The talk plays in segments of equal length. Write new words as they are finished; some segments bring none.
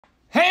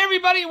Hey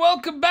everybody,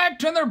 welcome back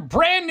to another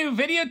brand new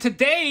video.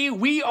 Today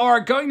we are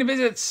going to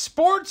visit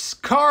Sports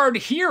Card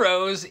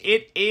Heroes.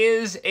 It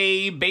is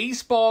a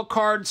baseball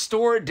card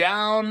store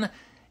down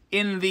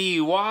in the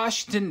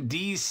Washington,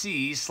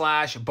 D.C.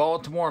 /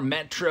 Baltimore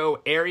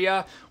metro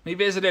area. We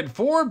visited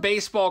 4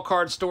 baseball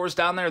card stores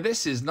down there.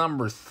 This is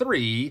number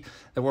 3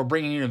 that we're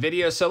bringing you a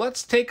video. So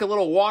let's take a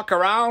little walk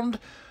around.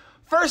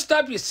 First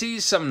up, you see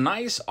some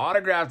nice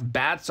autographed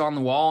bats on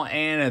the wall,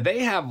 and they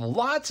have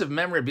lots of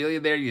memorabilia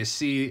there. You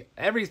see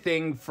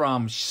everything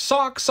from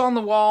socks on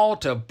the wall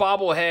to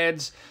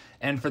bobbleheads.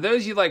 And for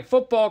those of you like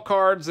football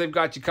cards, they've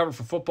got you covered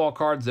for football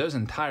cards. Those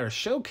entire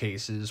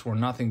showcases were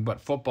nothing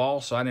but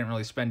football, so I didn't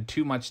really spend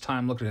too much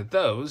time looking at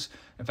those.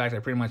 In fact, I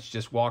pretty much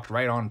just walked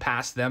right on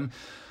past them.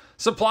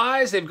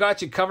 Supplies, they've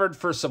got you covered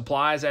for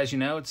supplies. As you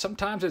know,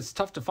 sometimes it's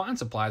tough to find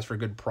supplies for a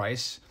good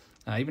price.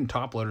 Even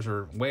top loaders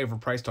are way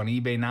overpriced on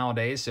eBay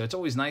nowadays, so it's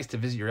always nice to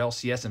visit your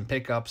LCS and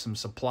pick up some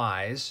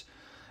supplies.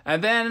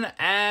 And then,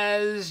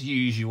 as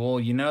usual,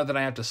 you know that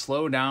I have to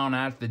slow down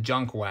at the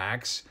junk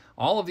wax.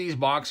 All of these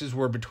boxes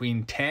were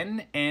between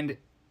 $10 and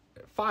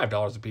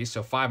 $5 a piece,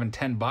 so $5 and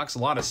 $10. A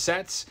lot of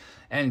sets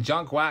and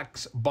junk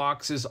wax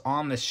boxes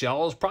on the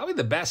shelves. Probably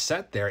the best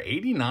set there,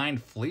 89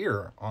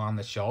 Fleer on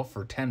the shelf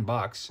for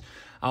 $10.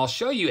 I'll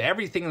show you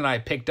everything that I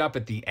picked up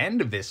at the end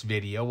of this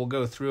video. We'll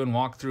go through and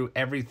walk through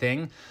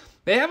everything.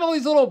 They have all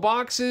these little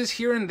boxes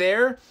here and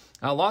there.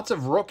 Lots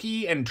of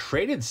rookie and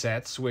traded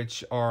sets,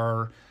 which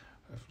are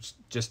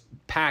just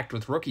packed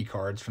with rookie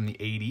cards from the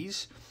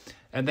 80s.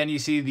 And then you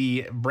see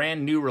the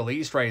brand new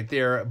release right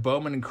there,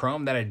 Bowman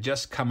Chrome, that had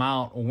just come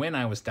out when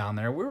I was down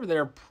there. We were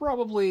there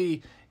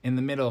probably in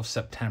the middle of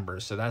September,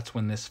 so that's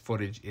when this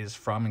footage is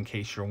from, in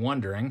case you're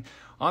wondering.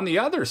 On the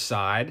other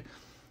side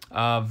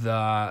of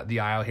the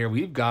aisle here,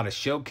 we've got a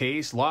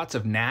showcase, lots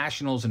of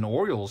Nationals and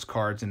Orioles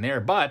cards in there,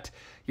 but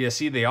you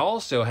see they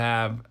also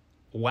have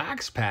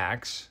wax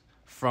packs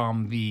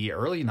from the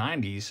early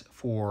 90s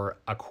for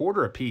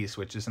 $0.25 a piece,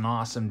 which is an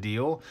awesome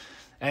deal.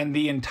 And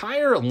the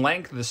entire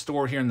length of the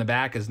store here in the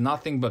back is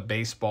nothing but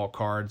baseball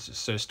cards.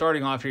 So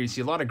starting off here, you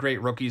see a lot of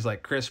great rookies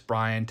like Chris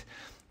Bryant.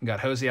 You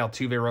got Jose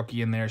Altuve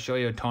rookie in there,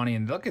 Shohei Ohtani,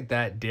 and look at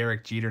that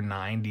Derek Jeter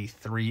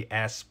 93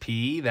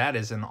 SP. That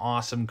is an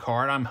awesome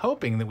card. I'm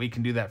hoping that we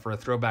can do that for a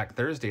Throwback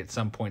Thursday at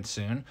some point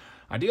soon.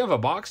 I do have a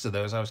box of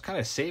those. I was kind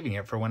of saving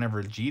it for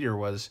whenever Jeter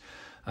was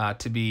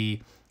to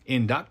be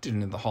inducted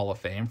into the Hall of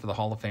Fame for the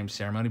Hall of Fame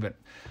ceremony, but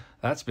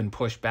that's been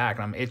pushed back,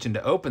 and I'm itching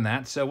to open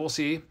that, so we'll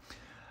see.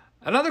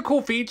 Another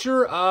cool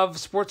feature of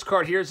Sports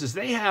Card Heroes is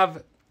they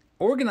have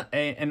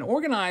an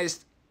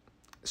organized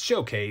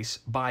showcase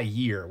by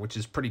year, which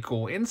is pretty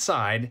cool.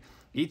 Inside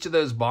each of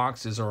those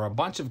boxes are a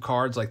bunch of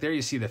cards. Like there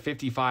you see the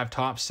 55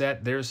 top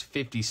set, there's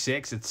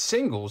 56. It's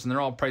singles, and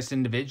they're all priced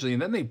individually,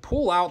 and then they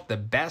pull out the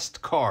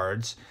best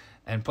cards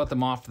and put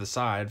them off to the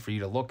side for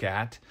you to look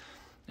at.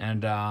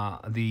 And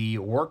the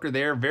worker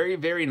there, very,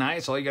 very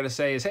nice. All you got to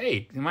say is,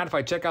 hey, you mind if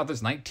I check out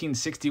this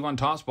 1961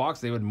 Topps box?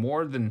 They would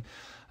more than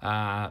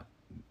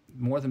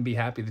be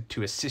happy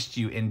to assist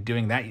you in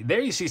doing that. There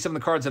you see some of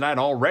the cards that I'd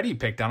already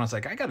picked on. I was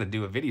like, I got to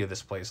do a video of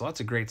this place.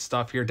 Lots of great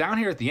stuff here. Down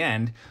here at the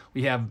end,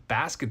 we have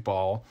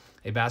basketball,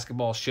 a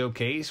basketball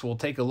showcase. We'll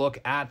take a look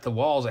at the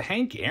walls. A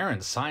Hank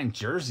Aaron signed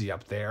jersey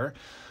up there.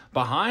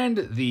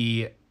 Behind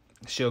the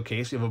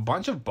showcase, we have a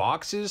bunch of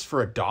boxes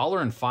for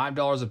 $1 and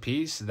 $5 a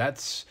piece.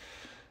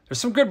 There's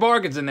some good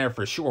bargains in there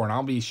for sure, and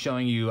I'll be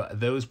showing you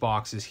those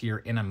boxes here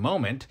in a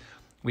moment.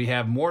 We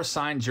have more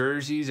signed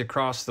jerseys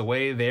across the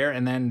way there,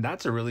 and then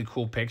that's a really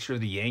cool picture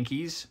of the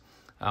Yankees,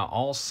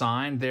 all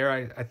signed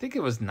there. I think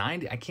it was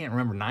 90, I can't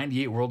remember,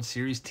 98 World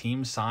Series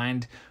team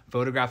signed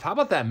photograph. How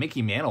about that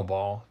Mickey Mantle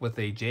ball with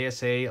a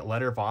JSA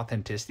letter of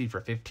authenticity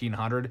for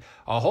 $1,500?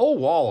 A whole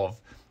wall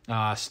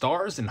of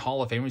stars and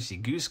Hall of Famers. You see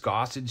Goose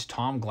Gossage,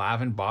 Tom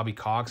Glavine, Bobby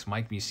Cox,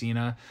 Mike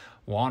Mussina,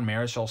 Juan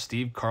Marichal,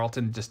 Steve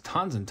Carlton, just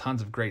tons and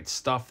tons of great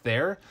stuff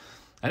there.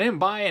 I didn't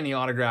buy any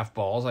autographed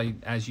balls.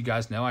 As you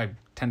guys know, I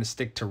tend to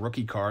stick to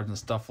rookie cards and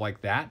stuff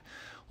like that.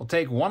 We'll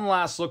take one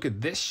last look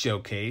at this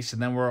showcase,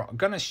 and then we're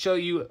going to show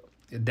you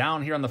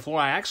down here on the floor.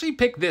 I actually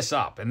picked this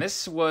up, and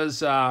this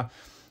was, I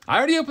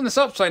already opened this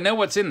up, so I know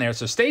what's in there.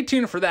 So stay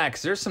tuned for that,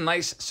 because there's some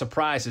nice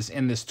surprises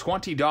in this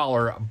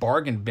 $20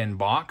 bargain bin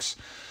box.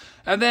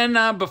 And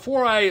then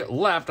before I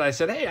left, I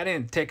said, hey, I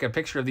didn't take a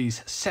picture of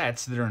these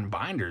sets that are in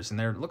binders, and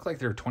they look like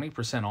they're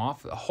 20%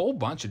 off. A whole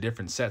bunch of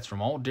different sets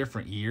from all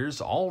different years,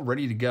 all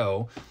ready to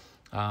go.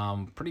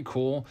 Pretty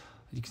cool.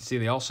 You can see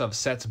they also have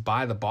sets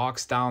by the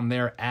box down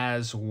there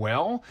as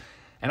well.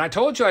 And I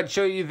told you I'd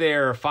show you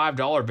their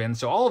 $5 bin.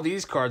 So all of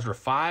these cards were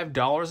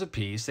 $5 a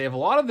piece. They have a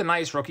lot of the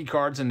nice rookie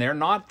cards in there,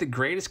 not the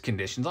greatest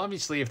conditions.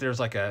 Obviously, if there's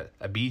like a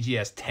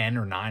BGS 10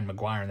 or 9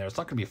 McGuire in there, it's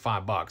not going to be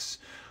 $5.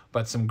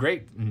 But some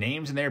great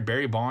names in there,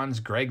 Barry Bonds,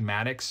 Greg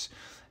Maddux.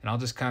 And I'll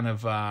just kind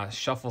of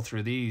shuffle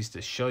through these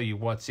to show you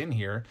what's in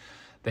here.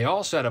 They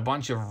also had a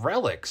bunch of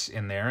relics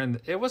in there.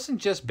 And it wasn't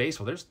just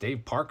baseball. There's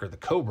Dave Parker, the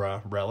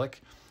Cobra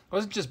relic. It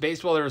wasn't just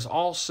baseball. There was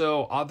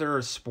also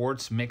other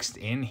sports mixed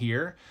in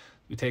here.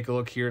 We take a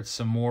look here at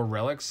some more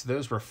relics.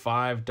 Those were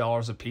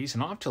 $5 a piece.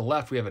 And off to the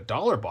left, we have a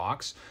dollar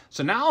box.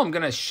 So now I'm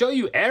going to show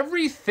you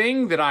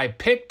everything that I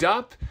picked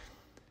up.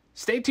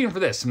 Stay tuned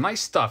for this. Some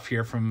nice stuff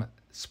here from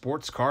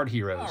Sports Card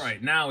Heroes. All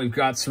right, now we've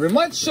got some room.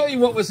 Let's show you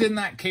what was in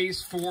that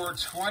case for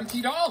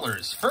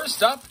 $20.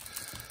 First up,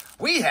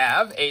 we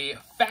have a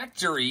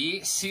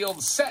factory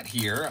sealed set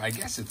here. I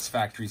guess it's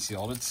factory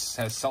sealed. It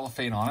has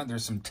cellophane on it.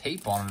 There's some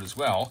tape on it as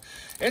well.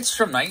 It's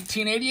from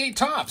 1988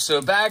 Topps.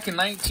 So back in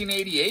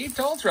 1988,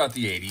 all throughout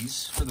the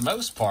 80s, for the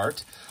most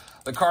part,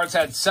 the cards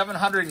had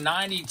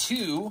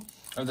 792,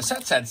 or the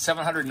sets had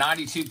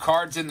 792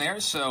 cards in there.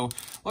 So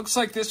looks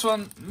like this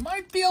one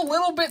might be a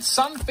little bit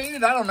sun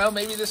faded. I don't know.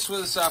 Maybe this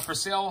was for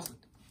sale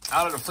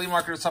out at a flea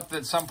market or something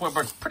at some point,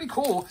 but it's pretty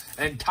cool.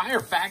 An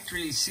entire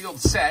factory sealed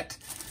set.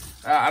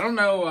 I don't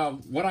know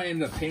what I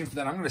ended up paying for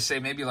that. I'm going to say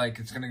maybe like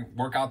it's going to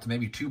work out to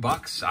maybe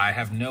 $2. I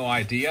have no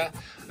idea.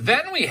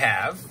 Then we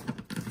have,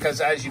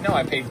 because as you know,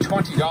 I paid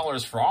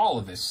 $20 for all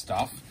of this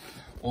stuff.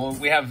 Well,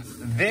 we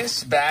have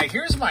this bag.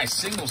 Here's my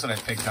singles that I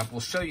picked up. We'll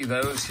show you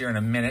those here in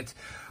a minute.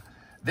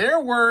 There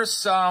were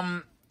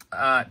some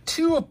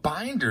 2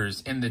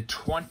 binders in the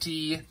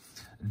 $20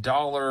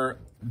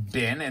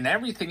 bin, and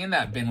everything in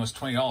that bin was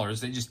 $20.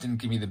 They just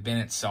didn't give me the bin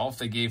itself.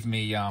 They gave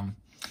me a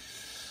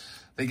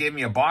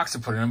box to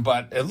put it in,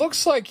 but it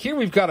looks like here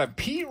we've got a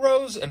Pete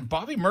Rose and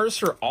Bobby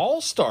Mercer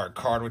All-Star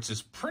card, which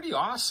is pretty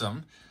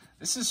awesome.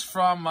 This is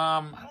from,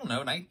 I don't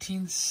know,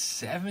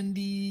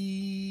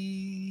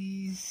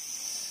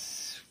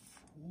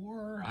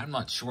 1974? I'm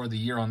not sure the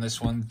year on this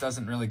one. It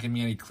doesn't really give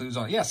me any clues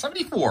on it. Yeah,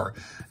 74.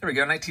 There we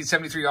go,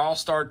 1973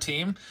 All-Star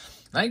team.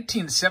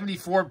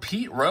 1974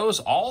 Pete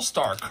Rose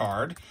All-Star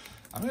card.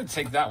 I'm going to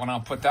take that one. I'll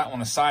put that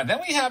one aside.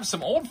 Then we have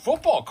some old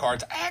football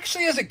cards.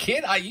 Actually, as a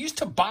kid, I used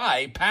to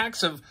buy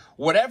packs of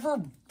whatever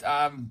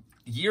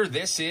year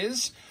this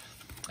is.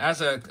 I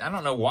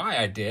don't know why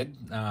I did,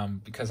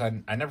 because I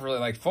never really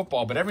liked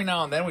football. But every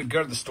now and then we'd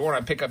go to the store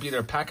and I'd pick up either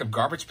a pack of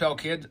Garbage Pail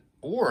Kids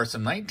or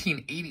some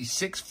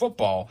 1986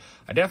 football.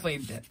 I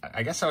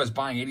guess I was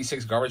buying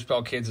 86 Garbage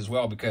Pail Kids as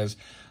well, because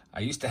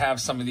I used to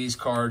have some of these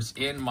cards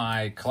in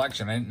my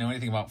collection. I didn't know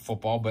anything about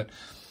football, but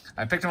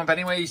I picked them up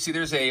anyway. You see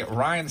there's a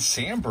Ryan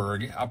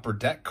Sandberg Upper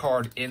Deck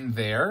card in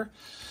there.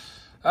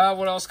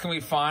 What else can we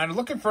find?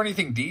 Looking for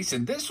anything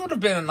decent. This would have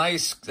been a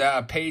nice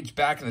page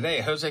back in the day.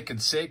 Jose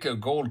Canseco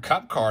Gold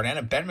Cup card and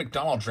a Ben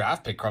McDonald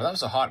draft pick card. That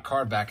was a hot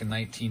card back in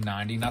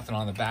 1990. Nothing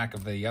on the back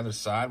of the other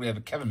side. We have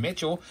a Kevin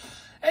Mitchell.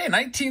 Hey,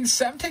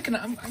 1970.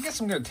 I guess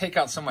I'm going to take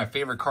out some of my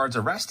favorite cards.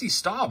 A Rusty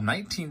Staub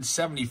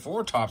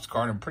 1974 Topps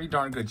card in pretty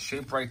darn good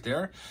shape right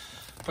there.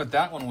 Put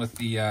that one with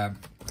the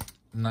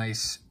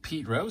nice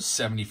Pete Rose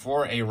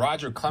 74. A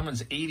Roger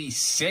Clemens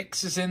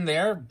 86 is in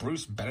there.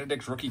 Bruce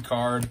Benedict rookie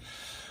card.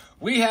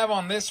 We have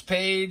on this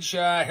page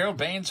Harold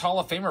Baines Hall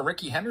of Famer.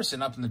 Ricky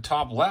Henderson up in the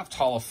top left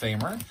Hall of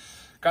Famer.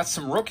 Got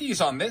some rookies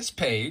on this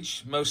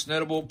page. Most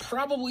notable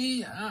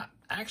probably,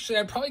 actually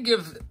I'd probably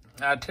give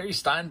Terry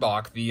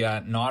Steinbach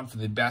the nod for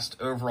the best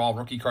overall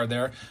rookie card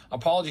there.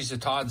 Apologies to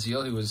Todd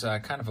Zeal, who was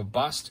kind of a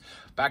bust.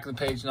 Back of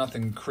the page,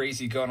 nothing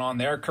crazy going on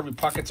there. Kirby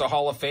Puckett's a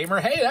Hall of Famer.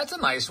 Hey, that's a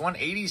nice one.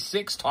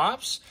 86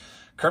 Topps.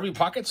 Kirby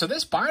Puckett. So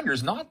this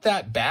binder's not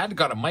that bad.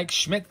 Got a Mike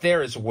Schmidt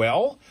there as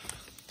well.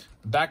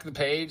 Back of the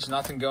page,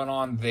 nothing going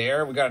on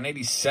there. We got an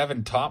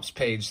 87 Topps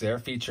page there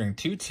featuring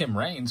 2 Tim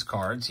Raines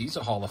cards. He's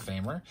a Hall of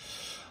Famer.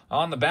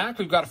 On the back,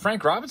 we've got a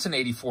Frank Robinson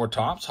 84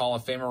 Topps, Hall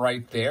of Famer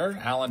right there.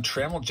 Alan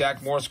Trammell,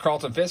 Jack Morris,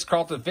 Carlton Fisk.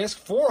 Carlton Fisk,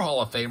 4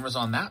 Hall of Famers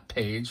on that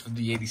page for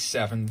the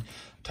 87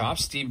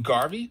 Topps. Steve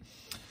Garvey.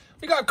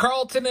 We got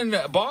Carlton and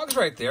Boggs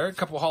right there, a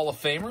couple Hall of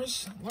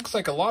Famers. Looks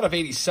like a lot of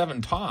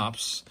 87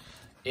 Topps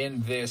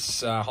in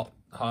this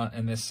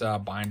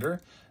binder.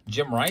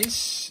 Jim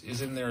Rice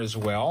is in there as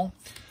well.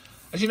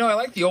 As you know, I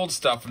like the old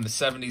stuff from the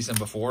 70s and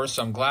before,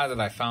 so I'm glad that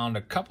I found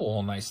a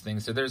couple nice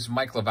things. So there's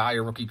Mike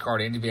LaValliere rookie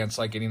card, Andy Van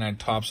Slyke 89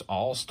 Topps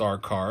All-Star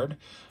card.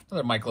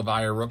 Another Mike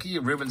LaValliere rookie,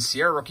 Ruben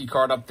Sierra rookie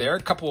card up there. A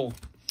couple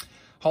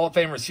Hall of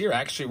Famers here.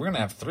 Actually, we're going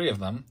to have 3 of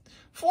them.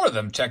 4 of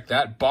them, check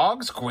that.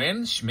 Boggs,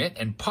 Quinn, Schmidt,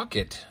 and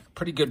Puckett.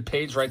 Pretty good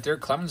page right there.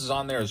 Clemens is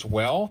on there as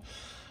well.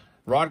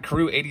 Rod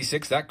Carew,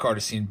 86. That card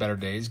has seen better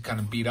days.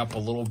 Kind of beat up a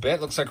little bit.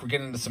 Looks like we're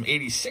getting into some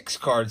 86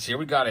 cards here.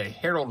 We got a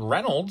Harold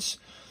Reynolds.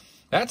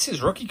 That's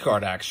his rookie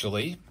card,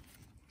 actually.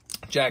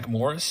 Jack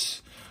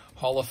Morris,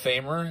 Hall of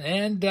Famer.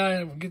 And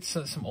we'll get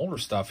some older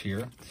stuff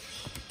here.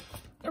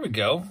 There we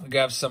go. We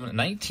got some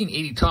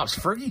 1980 Topps.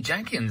 Fergie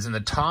Jenkins in the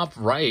top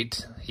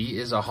right. He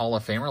is a Hall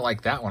of Famer. I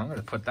like that one. I'm going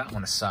to put that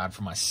one aside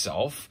for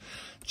myself.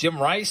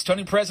 Jim Rice,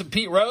 Tony Perez, and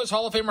Pete Rose,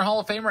 Hall of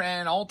Famer,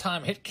 and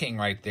all-time hit king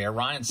right there.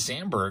 Ryan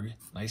Sandberg,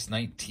 nice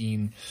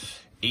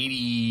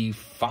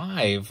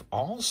 1985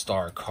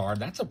 All-Star card.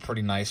 That's a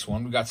pretty nice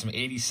one. We got some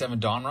 87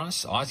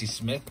 Donruss, Ozzie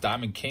Smith,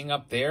 Diamond King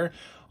up there.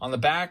 On the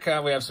back,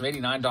 we have some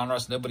 89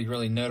 Donruss. Nobody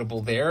really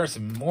notable there.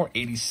 Some more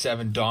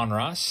 87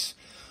 Donruss.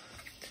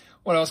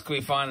 What else can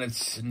we find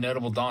that's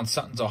notable? Don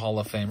Sutton's a Hall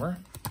of Famer.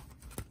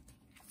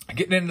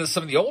 Getting into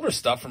some of the older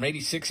stuff from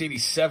 86,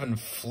 87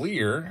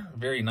 Fleer.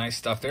 Very nice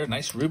stuff there.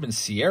 Nice Ruben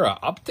Sierra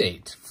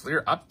update.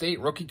 Fleer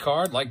update rookie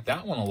card. Like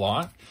that one a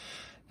lot.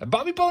 A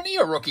Bobby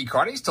Bonilla rookie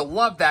card. I used to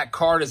love that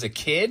card as a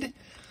kid.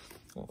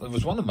 Well, it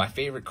was one of my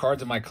favorite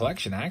cards in my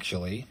collection,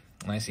 actually.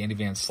 Nice Andy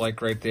Van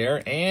Slyke right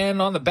there.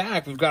 And on the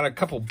back, we've got a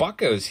couple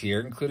Buccos here,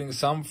 including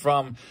some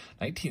from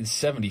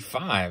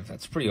 1975.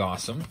 That's pretty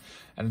awesome.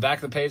 And the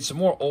back of the page, some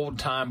more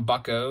old-time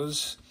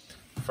Buccos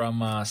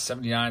from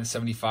 79,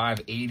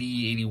 75,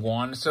 80,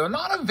 81. So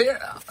not a very,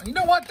 you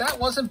know what? That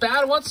wasn't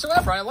bad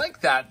whatsoever. I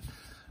like that.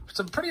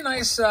 Some pretty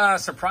nice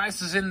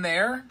surprises in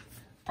there.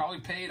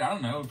 Probably paid, I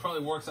don't know, it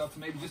probably works out to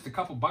maybe just a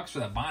couple bucks for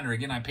that binder.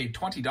 Again, I paid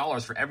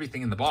 $20 for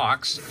everything in the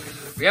box.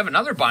 We have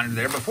another binder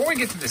there. Before we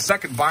get to the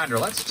second binder,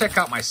 let's check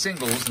out my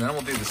singles, and then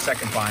we'll do the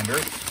second binder.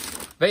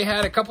 They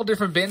had a couple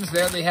different bins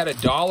there. They had a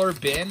 $1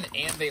 bin,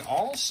 and they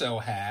also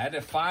had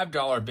a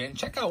 $5 bin.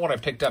 Check out what I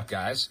picked up,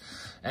 guys.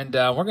 And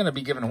we're going to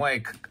be giving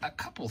away a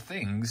couple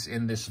things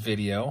in this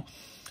video.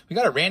 We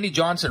got a Randy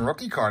Johnson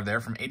rookie card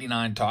there from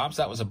 89 Topps.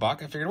 That was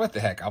 $1. I figured, what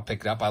the heck, I'll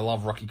pick it up. I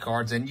love rookie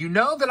cards, and you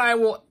know that I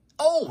will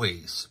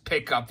always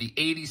pick up the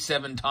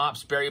 87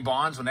 Topps Barry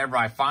Bonds whenever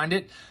I find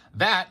it.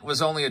 That was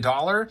only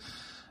 $1.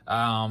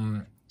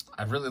 I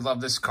really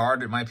love this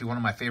card. It might be one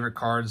of my favorite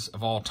cards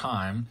of all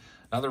time.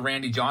 Another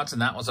Randy Johnson,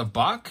 that was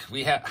 $1.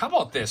 We have, how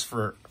about this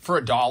for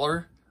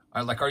 $1?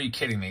 Like, are you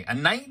kidding me? A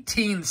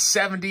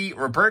 1970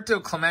 Roberto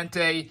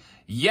Clemente.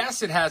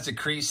 Yes, it has a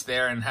crease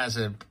there and has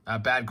a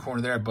bad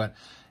corner there, but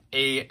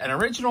an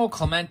original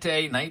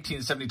Clemente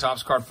 1970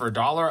 Topps card for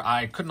 $1.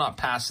 I could not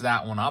pass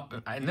that one up.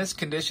 In this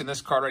condition, this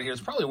card right here is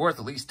probably worth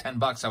at least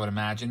 $10, I would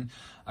imagine.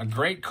 A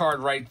great card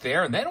right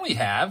there. And then we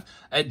have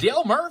a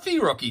Dale Murphy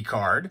rookie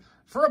card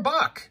for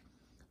 $1.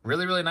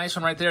 Really, really nice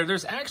one right there.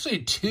 There's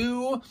actually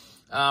two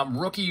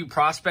rookie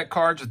prospect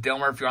cards with Dale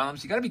Murphy on them,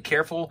 so you got to be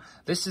careful.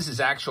 This is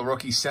his actual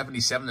rookie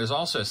 77. There's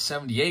also a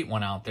 78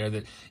 one out there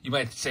that you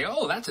might say,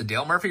 oh, that's a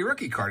Dale Murphy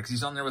rookie card because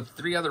he's on there with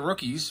 3 other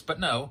rookies. But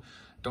no,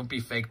 don't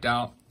be faked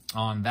out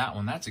on that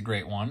one. That's a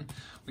great one.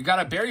 We got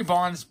a Barry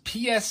Bonds a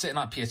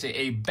Beckett,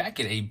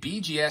 a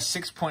BGS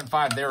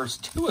 6.5. There's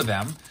 2 of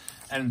them,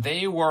 and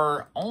they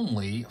were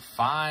only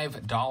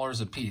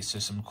 $5 a piece. So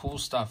some cool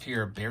stuff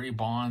here. Barry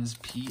Bonds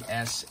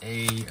BGS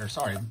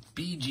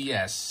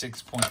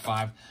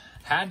 6.5.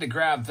 Had to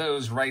grab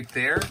those right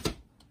there.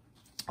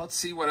 Let's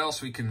see what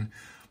else we can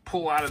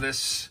pull out of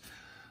this.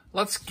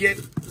 Let's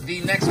get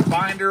the next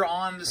binder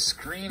on the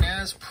screen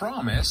as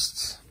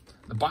promised.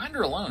 The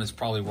binder alone is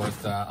probably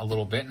worth a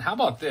little bit. And how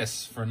about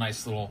this for a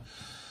nice little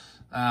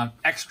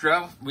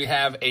extra? We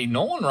have a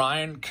Nolan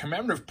Ryan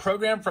commemorative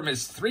program from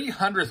his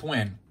 300th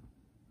win.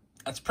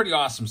 That's pretty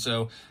awesome.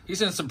 So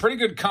he's in some pretty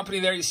good company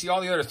there. You see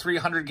all the other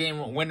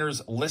 300-game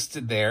winners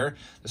listed there.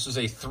 This was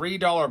a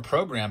 $3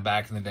 program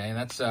back in the day, and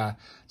that's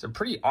it's a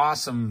pretty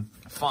awesome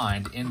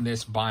find in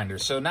this binder.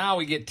 So now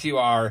we get to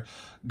our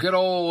good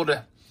old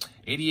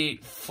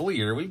 88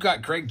 Fleer. We've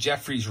got Greg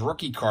Jeffries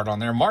rookie card on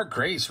there. Mark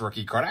Grace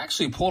rookie card. I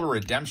actually pulled a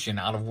redemption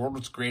out of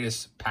World's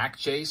Greatest Pack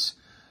Chase,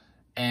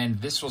 and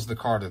this was the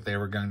card that they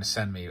were going to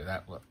send me.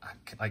 That,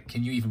 like,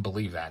 can you even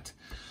believe that?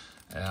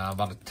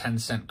 About a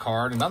 10-cent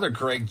card. Another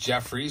Greg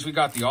Jeffries. We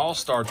got the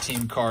All-Star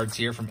team cards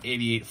here from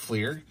 88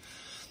 Fleer.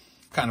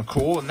 Kind of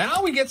cool. And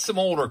now we get some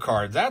older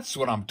cards. That's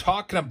what I'm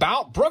talking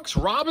about. Brooks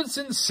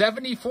Robinson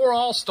 74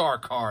 All-Star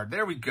card.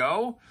 There we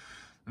go.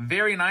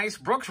 Very nice.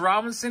 Brooks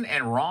Robinson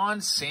and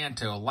Ron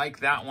Santo.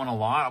 Like that one a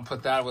lot. I'll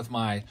put that with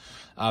my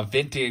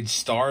vintage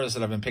stars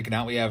that I've been picking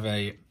out. We have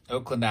a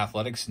Oakland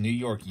Athletics, New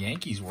York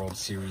Yankees World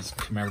Series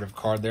commemorative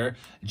card there.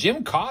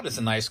 Jim Cott is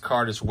a nice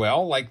card as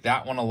well. Like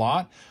that one a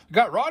lot. We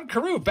got Rod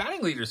Carew,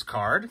 batting leaders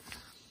card.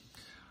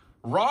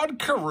 Rod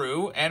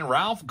Carew and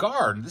Ralph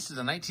Gard. This is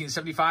a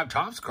 1975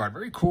 Topps card.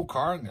 Very cool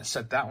card. I'm going to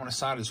set that one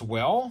aside as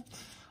well.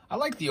 I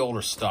like the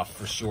older stuff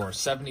for sure.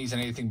 70s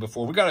and anything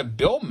before. We got a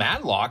Bill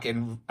Madlock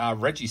and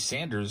Reggie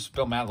Sanders.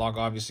 Bill Madlock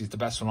obviously is the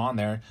best one on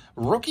there.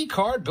 Rookie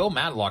card, Bill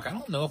Madlock. I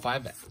don't know if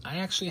I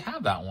actually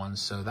have that one,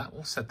 so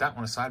we'll set that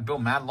one aside. Bill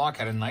Madlock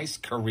had a nice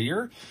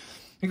career.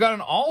 We got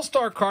an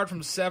All-Star card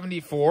from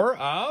 74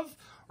 of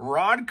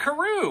Rod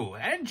Carew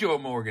and Joe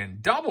Morgan.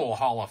 Double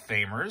Hall of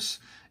Famers.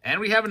 And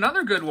we have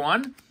another good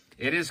one.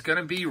 It is going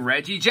to be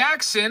Reggie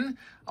Jackson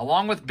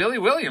along with Billy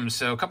Williams.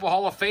 So a couple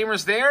Hall of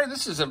Famers there.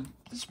 This is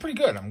pretty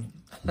good.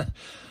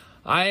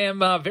 I am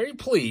very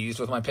pleased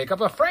with my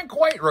pickup. A Frank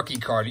White rookie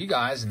card. You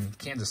guys in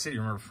Kansas City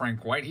remember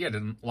Frank White. He had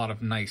a lot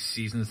of nice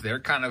seasons there.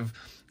 Kind of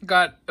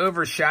got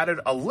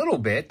overshadowed a little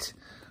bit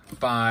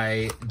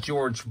by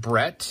George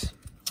Brett,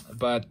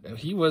 but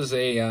he was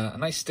a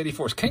nice steady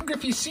force. Ken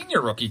Griffey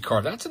Sr. rookie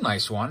card. That's a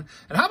nice one.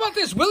 And how about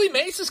this? Willie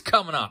Mays is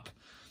coming up.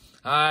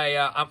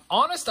 I'm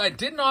honest, I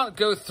did not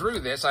go through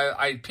this.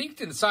 I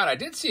peeked inside. I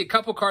did see a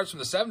couple cards from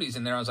the 70s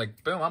in there. I was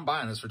like, boom, I'm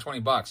buying this for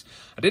 20 bucks.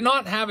 I did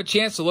not have a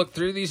chance to look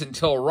through these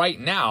until right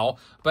now,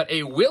 but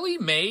a Willie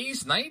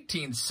Mays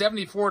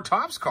 1974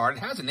 Topps card. It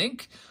has an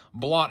ink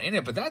blot in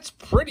it, but that's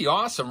pretty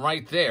awesome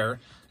right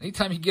there.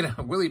 Anytime you get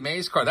a Willie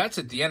Mays card, that's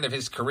at the end of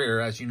his career.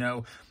 As you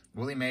know,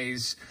 Willie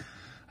Mays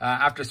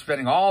after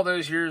spending all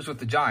those years with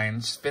the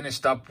Giants,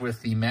 finished up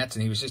with the Mets,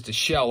 and he was just a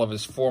shell of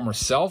his former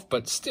self,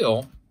 but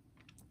still,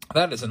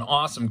 that is an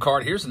awesome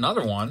card. Here's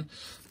another one.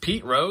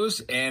 Pete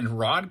Rose and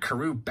Rod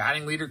Carew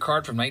batting leader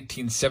card from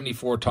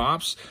 1974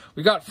 Topps.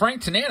 We got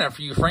Frank Tanana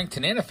for you Frank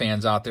Tanana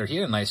fans out there. He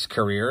had a nice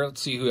career. Let's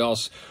see who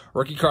else.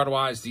 Rookie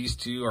card-wise, these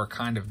two are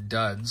kind of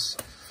duds.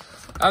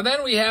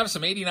 Then we have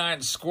some 89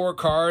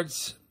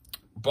 scorecards.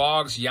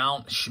 Boggs,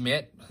 Yount,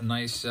 Schmidt.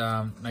 Nice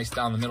nice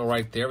down the middle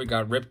right there. We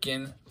got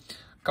Ripken.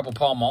 A couple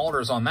Paul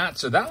Molitor's on that.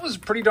 So that was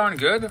pretty darn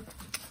good.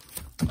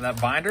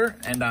 That binder,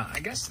 and I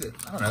guess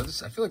I don't know.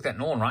 I feel like that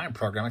Nolan Ryan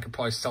program, I could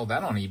probably sell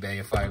that on eBay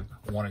if I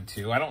wanted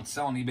to. I don't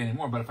sell on eBay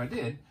anymore, but if I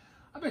did,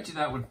 I bet you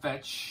that would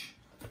fetch,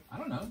 I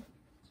don't know,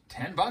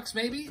 $10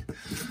 maybe.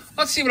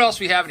 Let's see what else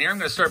we have in here. I'm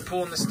going to start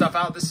pulling this stuff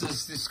out. This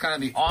is kind of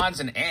the odds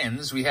and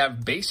ends. We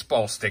have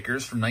baseball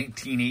stickers from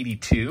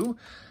 1982.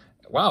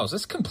 Wow, is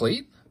this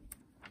complete?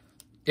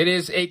 It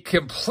is a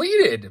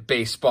completed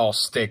baseball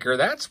sticker.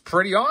 That's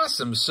pretty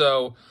awesome.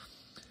 So,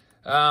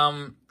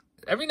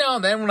 every now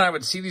and then when I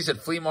would see these at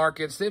flea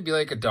markets, they'd be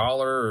like $1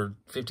 or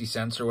 50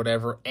 cents or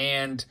whatever,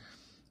 and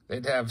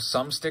they'd have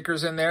some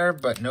stickers in there,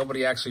 but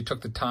nobody actually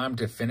took the time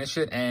to finish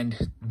it,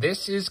 and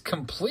this is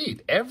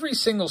complete. Every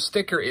single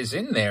sticker is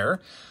in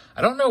there.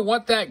 I don't know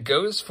what that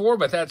goes for,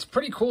 but that's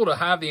pretty cool to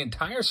have the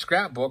entire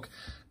scrapbook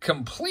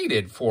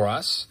completed for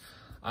us.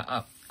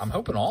 I'm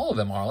hoping all of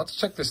them are. Let's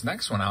check this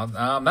next one out.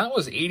 That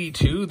was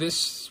 82.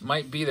 This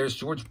might be, there's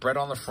George Brett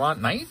on the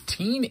front,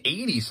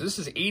 1980, so this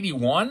is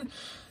 81.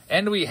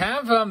 And we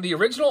have the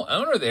original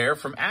owner there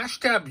from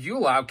Ashtab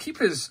Beulah. I'll keep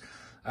his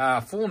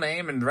full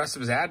name and the rest of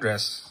his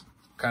address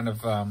kind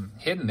of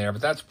hidden there,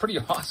 but that's pretty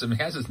awesome.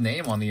 He has his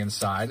name on the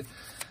inside.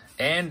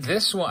 And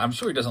this one, I'm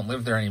sure he doesn't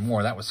live there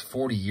anymore. That was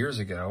 40 years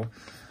ago.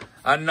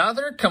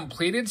 Another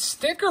completed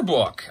sticker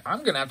book. I'm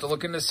going to have to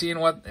look into seeing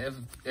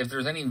if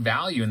there's any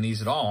value in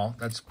these at all.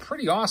 That's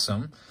pretty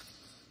awesome.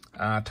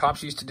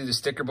 Topps used to do the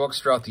sticker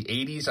books throughout the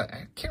 80s.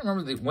 I can't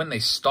remember when they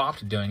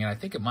stopped doing it. I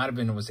think it might have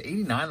been, it was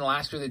 89 the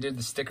last year they did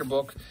the sticker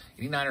book,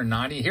 89 or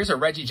 90. Here's a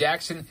Reggie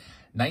Jackson,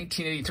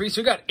 1983.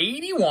 So we got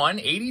 81,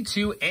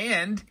 82,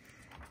 and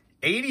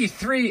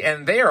 83,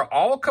 and they are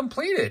all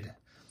completed.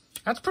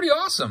 That's pretty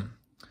awesome.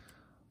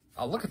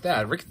 Oh, look at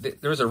that.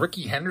 There was a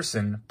Ricky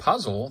Henderson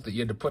puzzle that you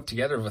had to put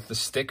together with the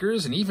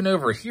stickers, and even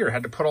over here,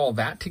 had to put all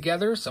that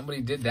together.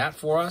 Somebody did that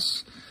for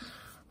us.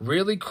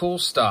 Really cool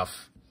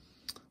stuff.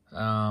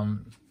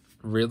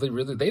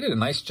 Really, they did a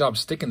nice job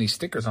sticking these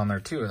stickers on there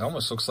too. It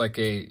almost looks like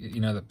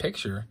the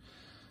picture.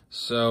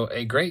 So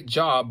a great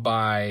job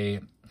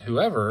by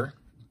whoever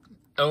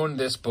owned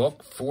this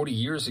book 40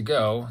 years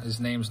ago. His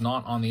name's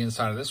not on the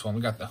inside of this one.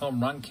 We got the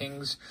Home Run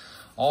Kings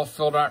all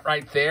filled out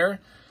right there.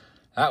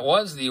 That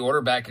was the order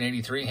back in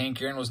 83.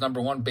 Hank Aaron was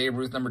number 1, Babe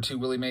Ruth number 2,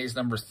 Willie Mays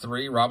number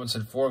 3,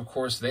 Robinson 4. Of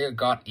course, they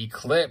got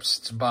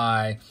eclipsed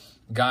by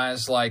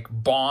guys like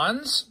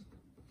Bonds.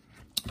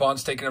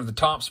 Bonds taking over the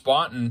top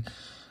spot, and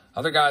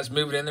other guys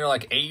moving in there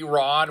like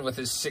A-Rod with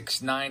his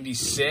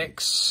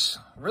 696.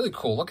 Really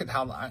cool. Look at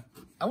how I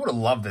would have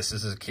loved this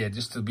as a kid,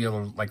 just to be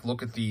able to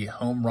look at the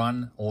home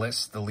run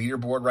list, the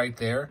leaderboard right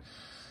there.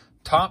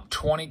 Top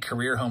 20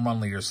 career home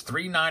run leaders.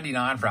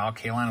 $3.99 for Al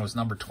Kaline. Was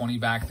number 20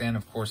 back then.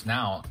 Of course,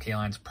 now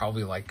Kaline's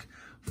probably like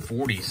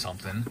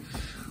 40-something.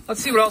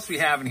 Let's see what else we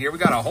have in here. We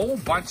got a whole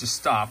bunch of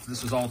stuff.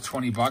 This was all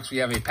 $20. We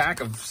have a pack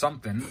of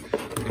something.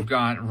 We've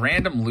got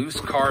random loose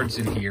cards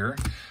in here.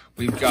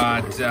 We've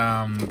got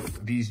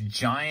these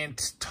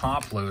giant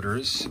top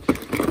loaders.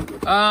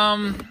 We've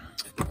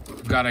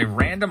got a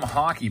random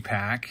hockey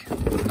pack.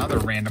 Another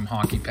random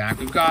hockey pack.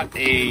 We've got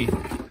a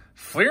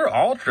Fleer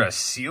Ultra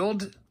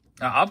sealed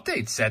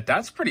update set.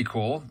 That's pretty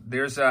cool.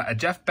 There's a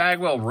Jeff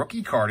Bagwell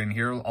rookie card in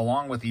here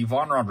along with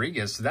Ivan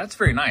Rodriguez. So that's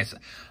very nice.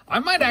 I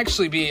might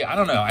actually be, I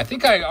don't know. I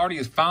think I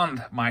already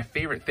found my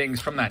favorite things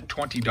from that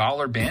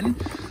 $20 bin.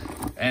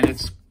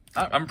 And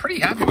I'm pretty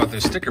happy about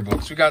those sticker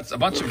books. We got a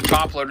bunch of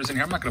top loaders in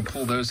here. I'm not going to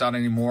pull those out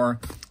anymore.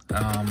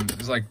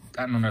 It's like,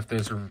 I don't know if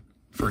those are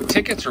for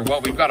tickets or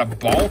what. We've got a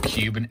ball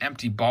cube, an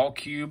empty ball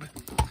cube,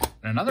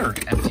 and another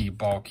empty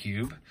ball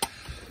cube.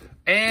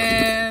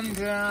 And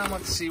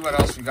let's see what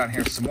else we got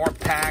here. Some more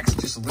packs,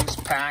 just loose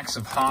packs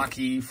of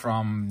hockey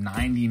from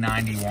 90,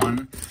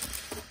 91.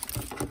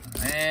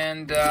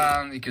 And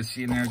you can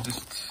see in there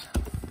just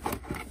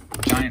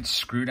a giant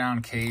screw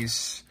down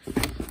case.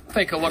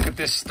 Take a look at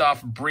this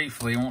stuff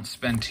briefly. Won't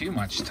spend too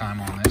much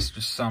time on this.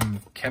 Just some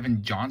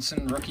Kevin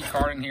Johnson rookie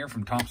card in here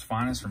from Topps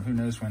Finest from who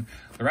knows when.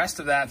 The rest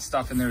of that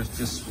stuff in there is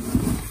just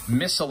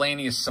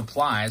miscellaneous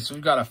supplies. So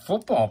we've got a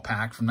football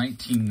pack from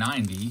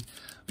 1990.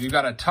 We've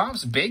got a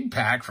Topps Big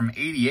Pack from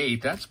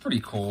 88. That's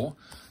pretty cool.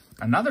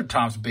 Another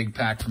Topps Big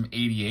Pack from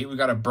 88. We've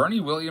got a Bernie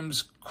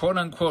Williams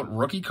quote-unquote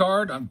rookie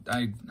card.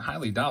 I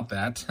highly doubt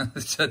that.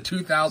 It's a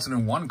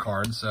 2001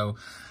 card, so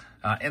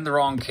in the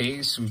wrong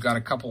case. We've got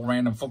a couple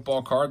random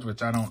football cards,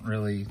 which I don't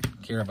really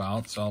care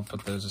about, so I'll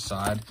put those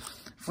aside.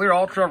 Fleer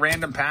Ultra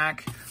random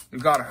pack.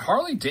 We've got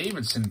Harley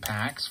Davidson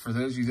packs for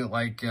those of you that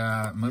like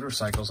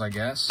motorcycles, I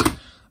guess.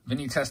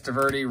 Vinny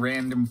Testaverde,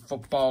 random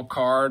football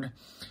card.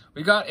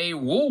 We got a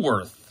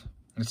Woolworth.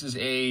 This is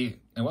it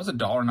was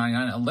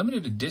 $1.99, a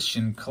limited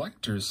edition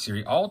collector's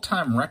series.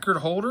 All-time record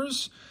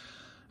holders.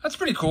 That's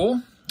pretty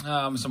cool.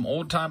 Some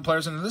old-time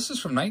players. And this is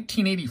from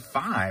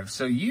 1985.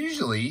 So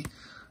usually,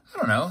 I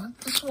don't know,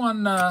 this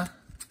one, I'll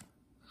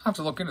have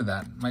to look into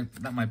that.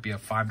 That might be a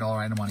 $5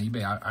 item on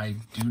eBay. I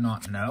do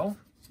not know.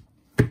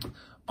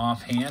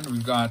 Offhand,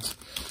 we've got,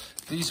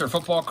 these are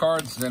football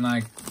cards. Then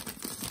I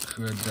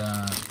could,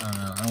 I don't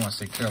know, I don't want to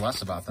say care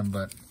less about them,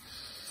 but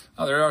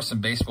there are some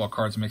baseball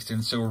cards mixed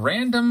in. So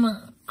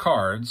random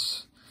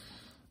cards.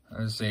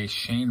 There's a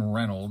Shane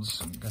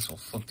Reynolds. I guess we'll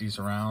flip these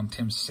around.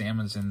 Tim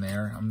Salmon's in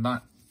there. I'm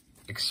not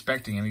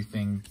expecting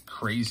anything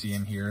crazy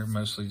in here.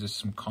 Mostly just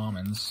some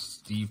commons.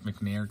 Steve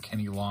McNair,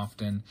 Kenny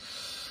Lofton.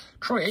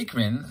 Troy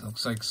Aikman.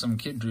 Looks like some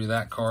kid drew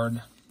that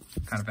card.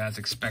 Kind of as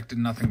expected.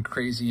 Nothing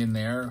crazy in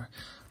there.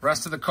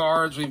 Rest of the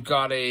cards, we've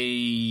got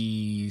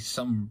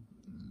some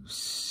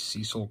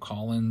Cecil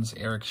Collins,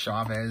 Eric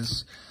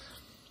Chavez.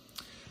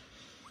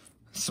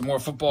 Some more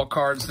football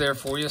cards there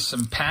for you.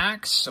 Some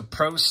packs, a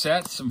pro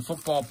set, some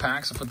football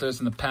packs. I'll put those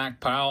in the pack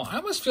pile. I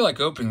almost feel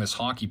like opening this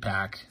hockey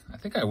pack. I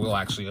think I will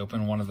actually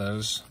open one of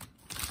those.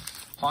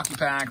 Hockey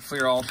pack,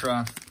 Fleer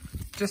Ultra,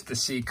 just to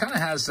see. Kind of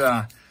has,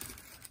 I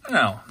don't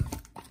know,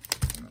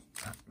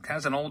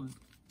 has an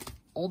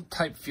old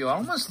type feel. It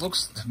almost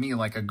looks to me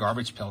like a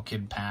Garbage Pail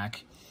Kid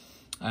pack.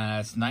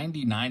 It's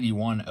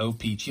 90-91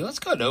 OPG. Let's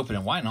go ahead and open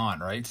it. Why not,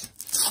 right?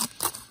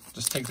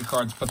 Just take the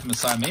cards, put them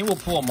aside. Maybe we'll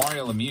pull a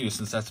Mario Lemieux,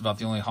 since that's about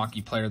the only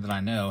hockey player that I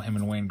know. Him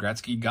and Wayne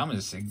Gretzky.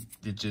 Gummas,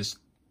 it just,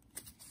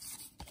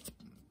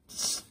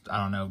 I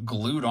don't know,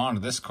 glued onto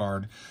this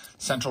card.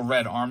 Central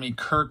Red Army,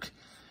 Kirk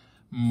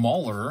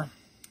Muller,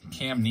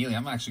 Cam Neely.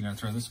 I'm actually going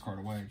to throw this card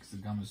away because the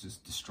gum is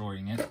just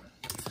destroying it.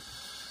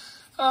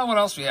 What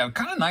else we have?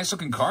 Kind of nice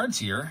looking cards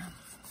here.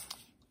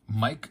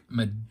 Mike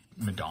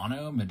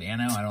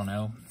Modano, I don't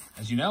know.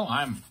 As you know,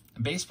 I'm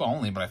baseball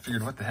only, but I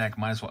figured what the heck,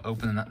 might as well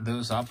open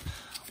those up.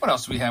 What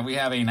else do we have? We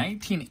have a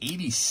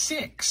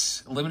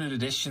 1986 limited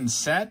edition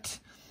set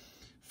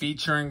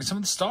featuring some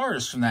of the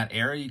stars from that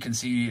era. You can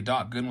see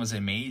Doc Gooden was a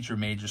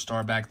major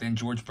star back then.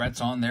 George Brett's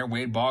on there.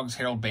 Wade Boggs,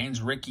 Harold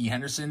Baines, Ricky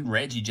Henderson,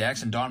 Reggie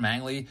Jackson, Don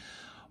Mangley,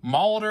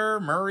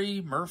 Mauldin,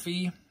 Murray,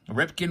 Murphy,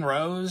 Ripken,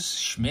 Rose,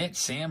 Schmidt,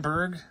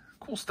 Sandberg.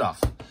 Cool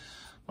stuff.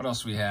 What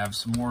else do we have?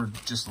 Some more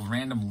just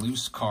random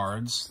loose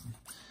cards.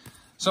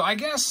 So I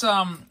guess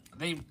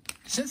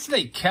since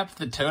they kept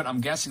the tote, I'm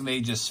guessing they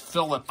just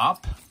fill it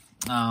up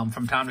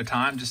from time to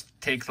time. Just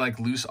take like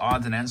loose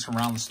odds and ends from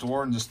around the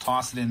store and just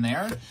toss it in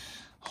there.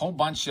 A whole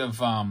bunch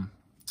of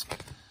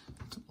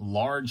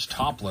large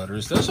top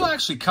loaders. Those will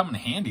actually come in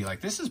handy. Like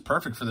this is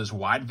perfect for those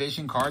wide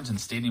vision cards and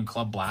Stadium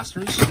Club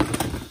blasters.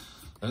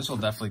 Those will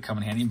definitely come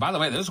in handy. And by the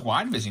way, those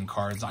wide vision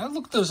cards, I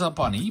looked those up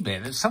on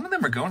eBay. Some of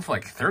them are going for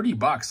like 30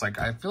 bucks. Like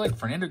I feel like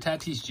Fernando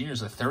Tatis Jr.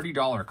 is a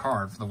 $30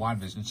 card for the wide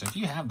vision. So if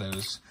you have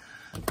those,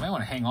 you might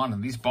want to hang on to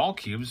them. These ball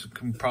cubes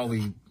can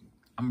probably,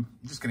 I'm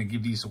just going to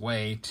give these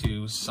away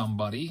to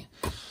somebody.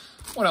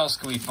 What else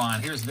can we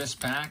find? Here's this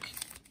pack.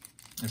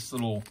 This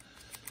little,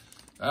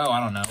 I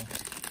don't know,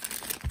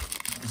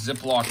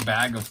 Ziploc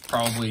bag of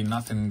probably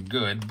nothing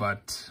good,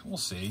 but we'll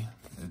see.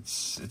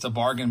 It's a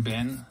bargain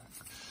bin.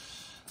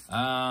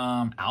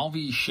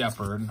 Alvy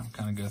Shepard. I'm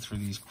kind of go through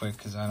these quick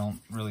because I don't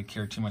really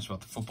care too much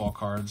about the football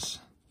cards.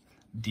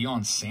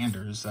 Deion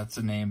Sanders, that's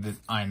a name that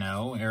I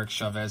know. Eric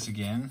Chavez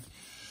again.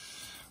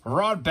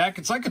 Rod Beck,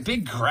 it's like a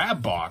big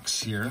grab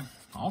box here.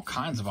 All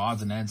kinds of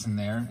odds and ends in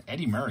there.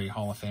 Eddie Murray,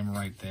 Hall of Famer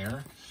right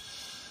there.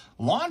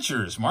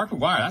 Launchers, Mark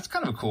McGwire, that's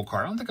kind of a cool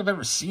card. I don't think I've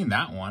ever seen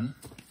that one.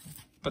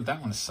 Put that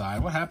one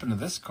aside. What happened to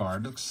this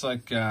card? Looks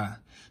like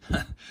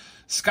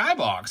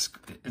Skybox.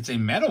 It's a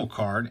metal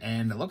card,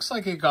 and it looks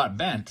like it got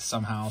bent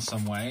somehow,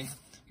 some way.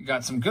 You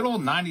got some good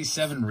old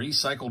 97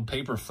 recycled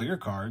paper Fleer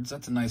cards.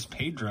 That's a nice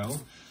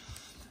Pedro.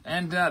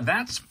 And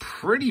that's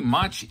pretty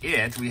much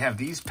it. We have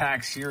these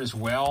packs here as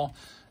well,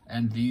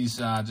 and these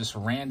just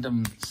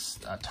random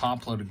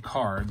top-loaded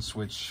cards,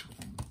 which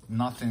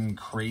nothing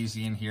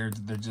crazy in here.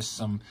 They're just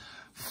some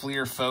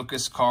Fleer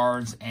Focus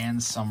cards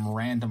and some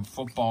random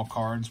football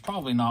cards.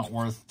 Probably not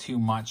worth too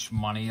much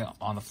money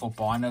on the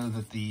football. I know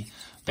that the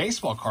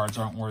baseball cards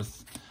aren't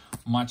worth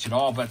much at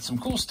all, but some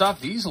cool stuff.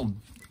 These'll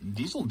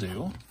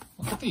do.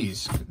 Look at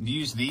these.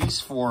 Use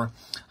these for,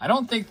 I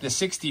don't think the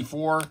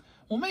 64,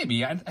 well,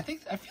 maybe. I feel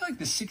like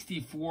the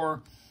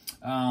 64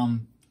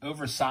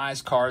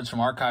 oversized cards from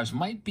Archives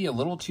might be a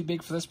little too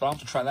big for this, but I'll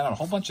have to try that out. A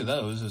whole bunch of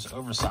those is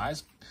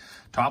oversized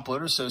top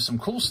loaders, so some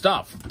cool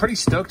stuff. Pretty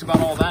stoked about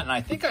all that, and I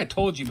think I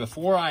told you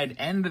before I'd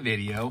end the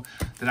video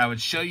that I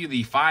would show you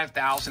the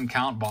 5,000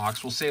 count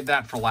box. We'll save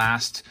that for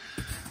last.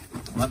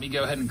 Let me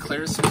go ahead and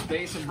clear some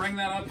space and bring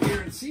that up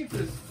here and see if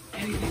there's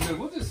anything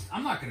good.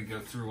 I'm not going to go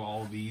through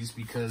all of these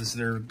because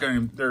they're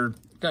going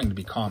to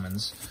be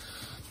commons,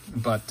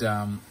 but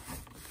I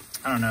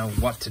don't know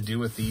what to do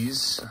with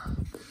these.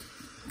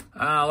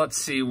 Let's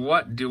see,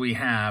 what do we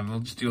have? We'll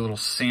just do a little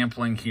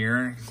sampling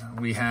here.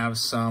 We have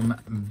some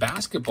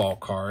basketball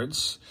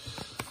cards.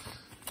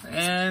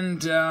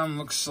 And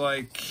looks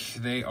like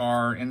they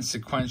are in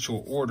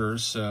sequential order,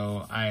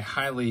 so I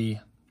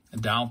highly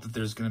doubt that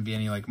there's going to be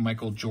any like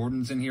Michael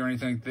Jordans in here or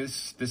anything like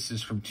this. This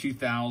is from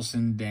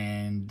 2000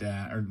 and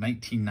or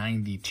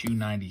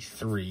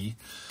 1992-93.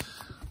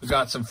 We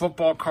got some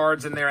football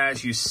cards in there,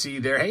 as you see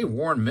there. Hey,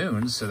 Warren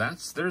Moon. So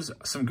there's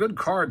some good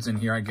cards in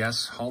here, I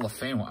guess. Hall of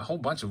Fame, a whole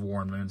bunch of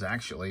Warren Moons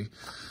actually.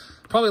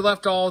 Probably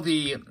left all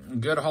the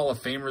good Hall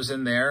of Famers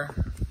in there.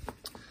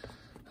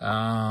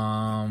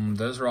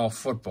 Those are all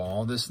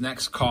football. This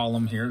next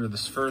column here, or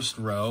this first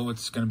row,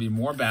 it's going to be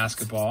more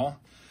basketball.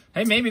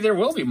 Hey, maybe there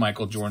will be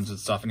Michael Jordans and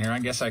stuff in here. I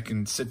guess I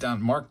can sit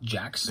down. Mark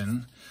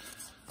Jackson.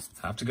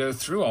 Have to go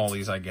through all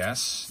these, I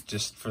guess,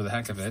 just for the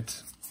heck of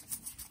it.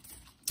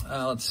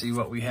 Let's see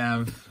what we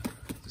have.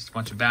 Just a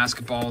bunch of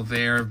basketball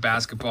there.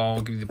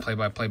 Basketball, give you the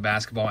play-by-play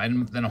basketball,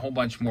 and then a whole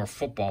bunch more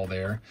football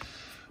there.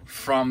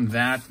 From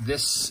that,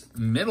 this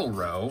middle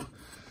row,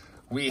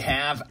 we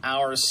have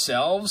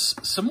ourselves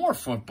some more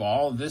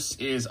football. This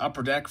is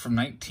Upper Deck from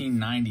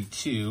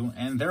 1992,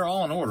 and they're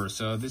all in order.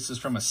 So this is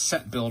from a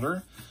set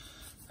builder.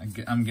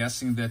 I'm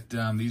guessing that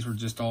these were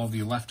just all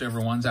the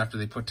leftover ones after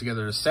they put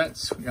together the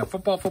sets. We got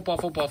football, football,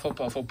 football,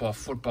 football, football,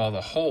 football.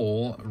 The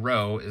whole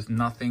row is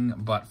nothing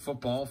but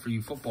football for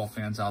you football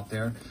fans out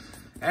there.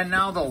 And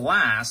now the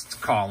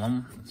last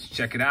column, let's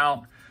check it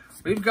out.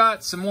 We've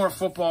got some more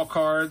football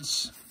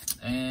cards,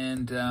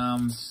 and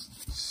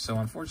so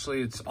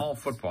unfortunately it's all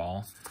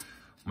football.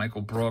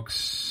 Michael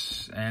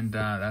Brooks, and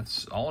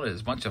that's all it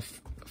is. A bunch of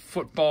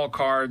football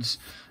cards.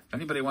 If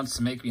anybody wants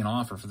to make me an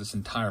offer for this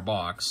entire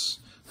box,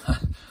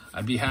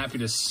 I'd be happy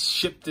to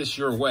ship this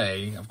your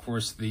way. Of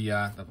course,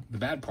 the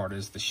bad part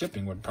is the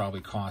shipping would probably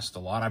cost a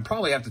lot. I'd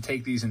probably have to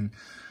take these and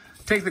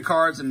take the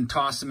cards and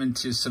toss them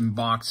into some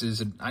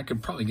boxes, and I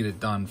could probably get it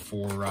done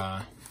for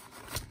I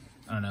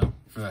don't know,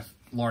 for a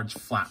large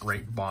flat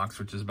rate box,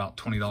 which is about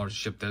 $20 to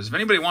ship those. If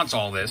anybody wants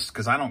all this,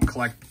 because I don't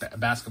collect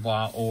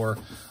basketball or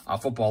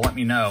football, let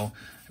me know.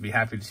 I'd be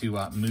happy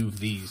to move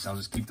these. I'll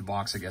just keep the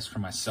box, I guess, for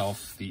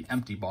myself, the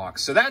empty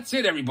box. So that's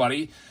it,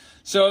 everybody.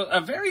 So a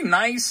very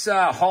nice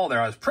haul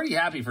there. I was pretty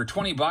happy for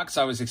 20 bucks.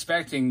 I was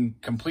expecting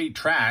complete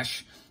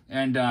trash.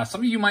 And some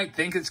of you might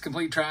think it's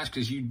complete trash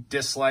because you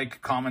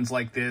dislike comments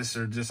like this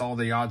or just all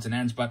the odds and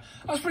ends. But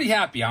I was pretty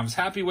happy. I was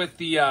happy with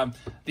the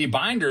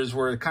binders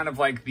were kind of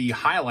like the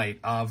highlight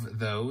of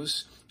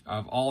those,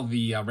 of all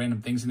the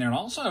random things in there. And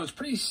also I was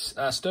pretty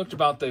stoked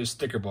about those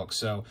sticker books.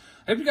 So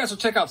I hope you guys will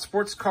check out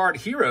Sports Card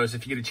Heroes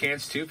if you get a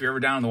chance to, if you're ever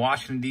down in the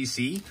Washington,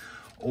 D.C.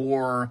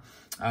 or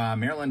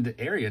Maryland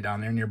area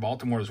down there near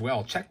Baltimore as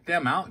well. Check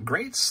them out.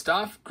 Great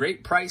stuff,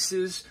 great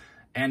prices,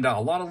 and a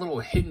lot of little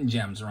hidden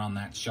gems around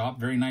that shop.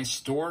 Very nice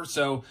store.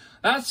 So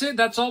that's it.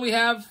 That's all we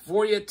have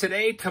for you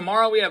today.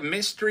 Tomorrow we have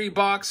Mystery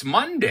Box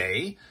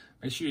Monday.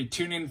 Make sure you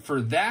tune in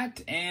for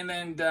that. And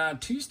then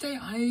Tuesday,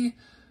 I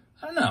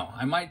don't know.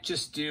 I might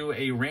just do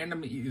a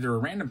random, either a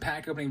random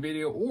pack opening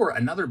video or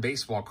another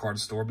baseball card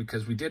store,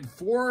 because we did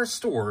 4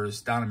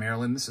 stores down in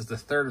Maryland. This is the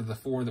 3rd of the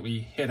 4 that we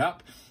hit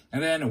up.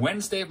 And then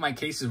Wednesday, if my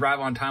cases arrive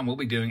on time, we'll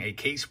be doing a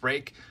case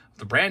break of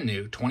the brand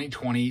new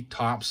 2020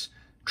 Topps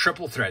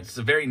Triple Threads. It's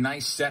a very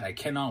nice set. I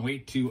cannot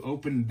wait to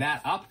open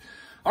that up.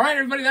 All right,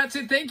 everybody, that's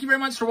it. Thank you very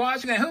much for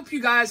watching. I hope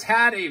you guys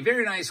had a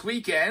very nice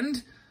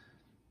weekend,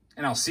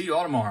 and I'll see you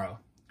all tomorrow.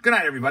 Good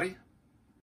night, everybody.